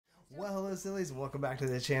Hello Sillies and welcome back to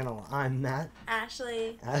the channel. I'm Matt.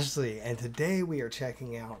 Ashley, and today we are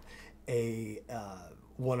checking out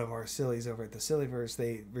one of our sillies over at the SilliVerse.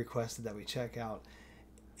 They requested that we check out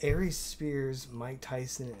Aries Spears Mike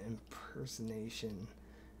Tyson impersonation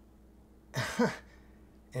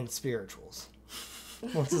and spirituals.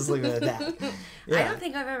 We'll just leave it at that. Yeah. I don't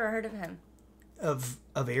think I've ever heard of him. Of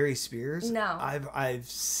Aries Spears? No. I've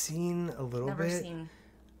seen a little Never bit. seen.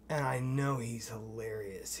 And I know he's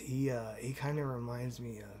hilarious. He kind of reminds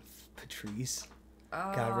me of Patrice.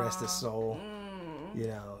 Oh, God rest his soul. You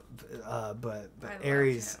know, but I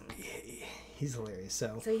Aries, love him. he's hilarious.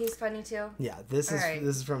 So he's funny too. yeah, this Alright.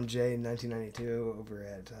 is from Jay in 1992 over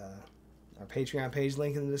at our Patreon page.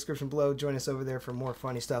 Link in the description below. Join us over there for more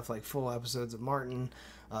funny stuff like full episodes of Martin,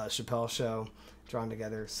 Chappelle show, drawn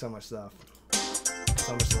together. So much stuff.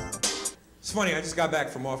 So much love. It's funny. I just got back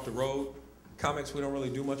from off the road. Comics, we don't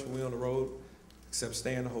really do much when we're on the road, except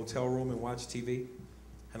stay in the hotel room and watch TV.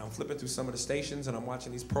 And I'm flipping through some of the stations, and I'm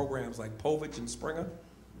watching these programs like Povich and Springer.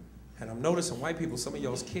 And I'm noticing white people, some of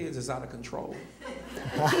y'all's kids is out of control.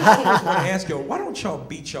 I just want to ask y'all, why don't y'all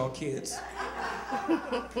beat y'all kids?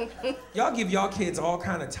 Y'all give y'all kids all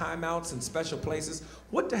kind of timeouts and special places.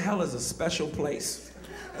 What the hell is a special place?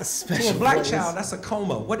 A special To a black place. child, that's a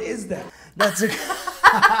coma. What is that? That's a.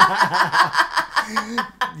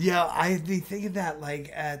 Yeah, I'd be thinking that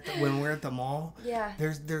like when we're at the mall. Yeah.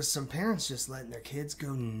 There's some parents just letting their kids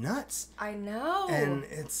go nuts, I know. and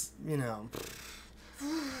it's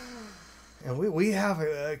and we have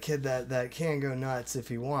a kid that can go nuts if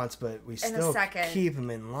he wants, but we still keep him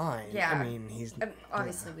in line. Yeah. I mean he's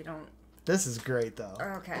obviously we don't. This is great though.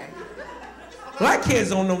 Okay. Black kids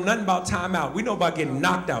don't know nothing about timeout. We know about getting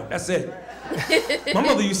knocked out. That's it. My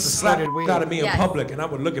mother used to slap did we. out of me in Yes. public, and I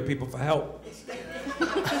would look at people for help.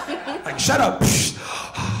 Like, shut up.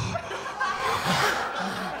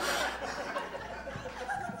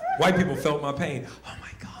 White people felt my pain. Oh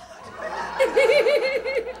my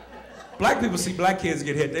God. Black people see black kids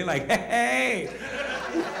get hit. They like, hey,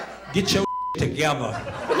 get your together.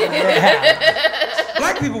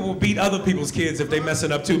 Black people will beat other people's kids if they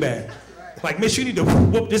messing up too bad. Like, miss, you need to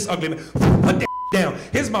whoop this ugly man. Put that down.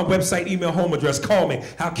 Here's my website, email, home address. Call me.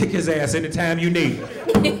 I'll kick his ass anytime you need.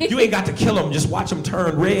 You ain't got to kill him. Just watch him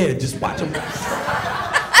turn red. Just watch him.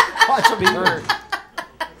 Watch him turn.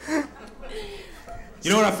 You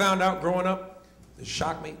know what I found out growing up? It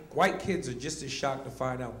shocked me. White kids are just as shocked to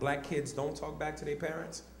find out black kids don't talk back to their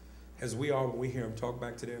parents as we are when we hear them talk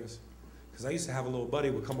back to theirs. Because I used to have a little buddy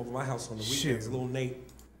who would come over to my house on the weekends, little Nate.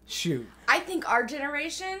 Shoot. I think our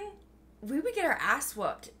generation, we would get our ass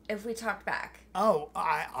whooped if we talked back. Oh,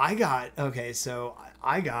 I got, okay, so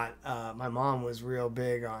I got, my mom was real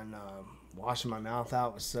big on washing my mouth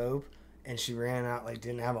out with soap, and she ran out, like,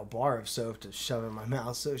 didn't have a bar of soap to shove in my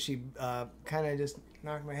mouth, so she kind of just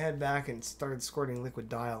knocked my head back and started squirting liquid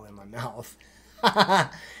dial in my mouth.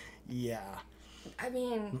 Yeah. I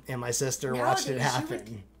mean, And my sister watched it nowadays,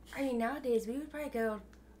 happen. Nowadays we would probably go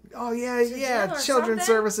Oh, yeah, yeah, jail or children's something?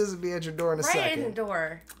 services would be at your door in a right second. in the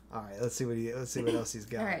door. All right, let's see what else he's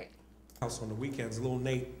got. All right. House on the weekends, little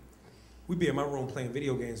Nate. We'd be in my room playing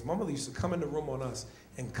video games. My mother used to come in the room on us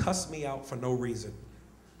and cuss me out for no reason.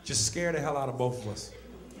 Just scare the hell out of both of us.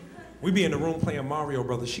 We'd be in the room playing Mario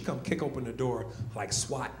Brothers. She come kick open the door like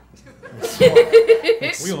SWAT.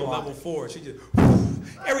 We on level 4. She just,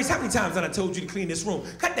 Aries, how many times have I told you to clean this room?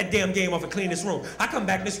 Cut that damn game off and clean this room. I come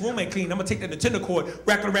back, this room ain't clean. I'm gonna take the Nintendo cord,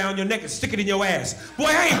 wrap it around your neck and stick it in your ass. Boy,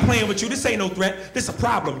 I ain't playing with you. This ain't no threat. This a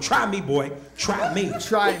problem. Try me, boy. Try me.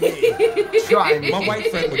 Try me. Try me. My white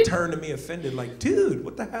friend would turn to me offended like, dude,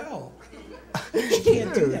 what the hell? You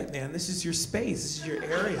can't do that, man. This is your space. This is your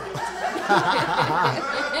area.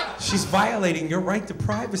 She's violating your right to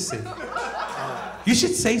privacy. You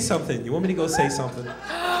should say something. You want me to go say something?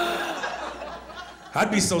 I'd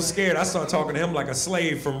be so scared. I start talking to him like a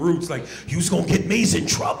slave from Roots, like, you's gonna get me's in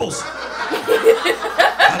troubles.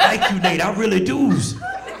 I like you, Nate. I really do.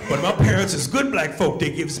 But my parents is good black folk.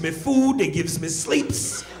 They gives me food. They gives me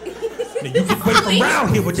sleeps. Now you get away from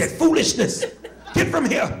around here with that foolishness. Get from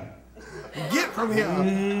here. Get from here.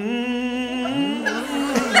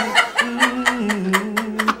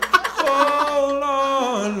 Hold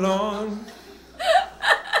on, Lord.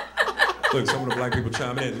 Look, some of the black people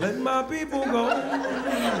chiming in. Let my people go.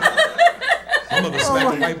 My mother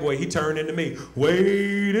smacked a white boy. He turned into me.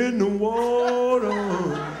 Wade in the water.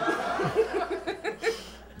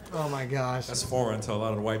 Oh my gosh. That's foreign to a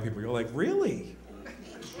lot of the white people. You're like, really?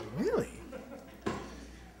 Really?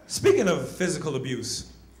 Speaking of physical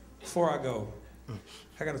abuse, before I go,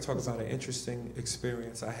 I got to talk about an interesting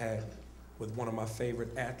experience I had with one of my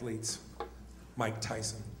favorite athletes, Mike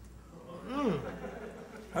Tyson.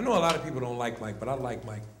 I know a lot of people don't like Mike, but I like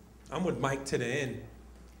Mike. I'm with Mike to the end,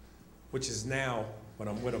 which is now when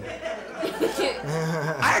I'm with him.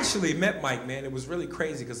 I actually met Mike, man. It was really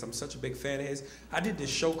crazy because I'm such a big fan of his. I did this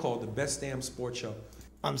show called The Best Damn Sports Show.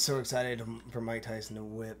 I'm so excited for Mike Tyson to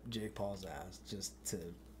whip Jake Paul's ass, just to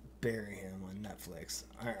bury him on Netflix.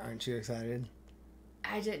 Aren't you excited?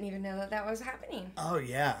 I didn't even know that was happening. Oh,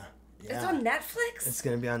 yeah. It's on Netflix? It's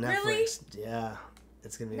going to be on Netflix. Really? Yeah.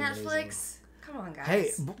 It's going to be Netflix? amazing. Come on, guys.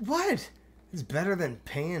 Hey, what? It's better than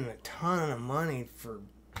paying a ton of money for,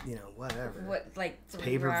 whatever. What, like 3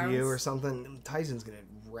 pay-per-view rounds? or something. Tyson's going to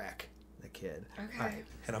wreck the kid. Okay. All right.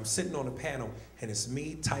 And I'm sitting on a panel, and it's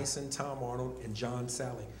me, Tyson, Tom Arnold, and John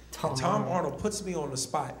Sally. Tom Arnold puts me on the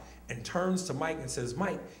spot and turns to Mike and says,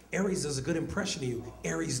 Mike, Aries does a good impression of you.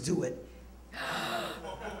 Aries, do it.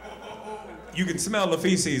 You can smell the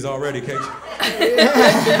feces already, can't you?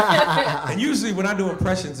 And usually when I do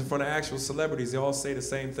impressions in front of actual celebrities, they all say the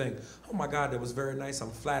same thing. Oh my God, that was very nice.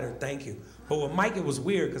 I'm flattered. Thank you. But with Mike, it was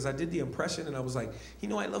weird because I did the impression and I was like, I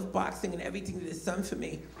love boxing and everything that is done for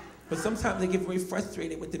me. But sometimes I get very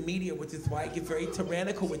frustrated with the media, which is why I get very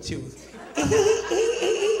tyrannical with you.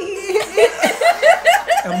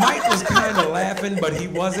 And Mike was kind of laughing, but he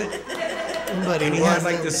wasn't. And he had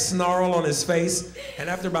like this snarl on his face. And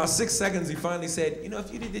after about 6 seconds, he finally said,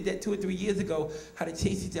 if you did that 2 or 3 years ago, I'd have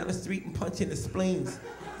chased you down the street and punched you in the spleens.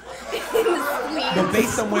 But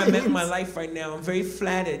based on where I'm at in my life right now, I'm very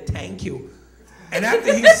flattered. Thank you. And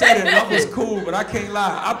after he said it, love was cool, but I can't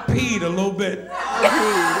lie. I peed a little bit.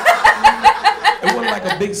 It wasn't like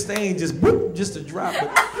a big stain, just whoop, just a drop.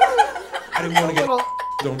 But I didn't want to get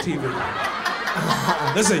on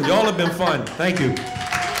TV. Listen, y'all have been fun. Thank you.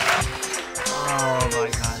 Oh my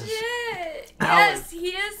gosh. Shit. Yes, he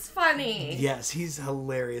is funny. Yes, he's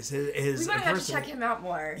hilarious. His we might have to check him out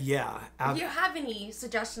more. Yeah. If you have any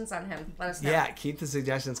suggestions on him, let us know. Yeah, keep the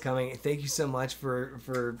suggestions coming. Thank you so much for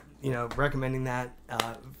recommending that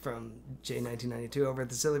from J1992 over at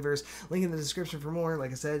the SilliVerse. Link in the description for more.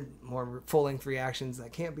 Like I said, more full-length reactions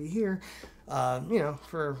that can't be here,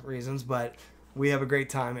 for reasons. But we have a great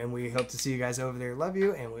time, and we hope to see you guys over there. Love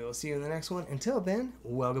you, and we will see you in the next one. Until then,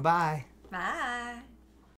 well, goodbye. Bye.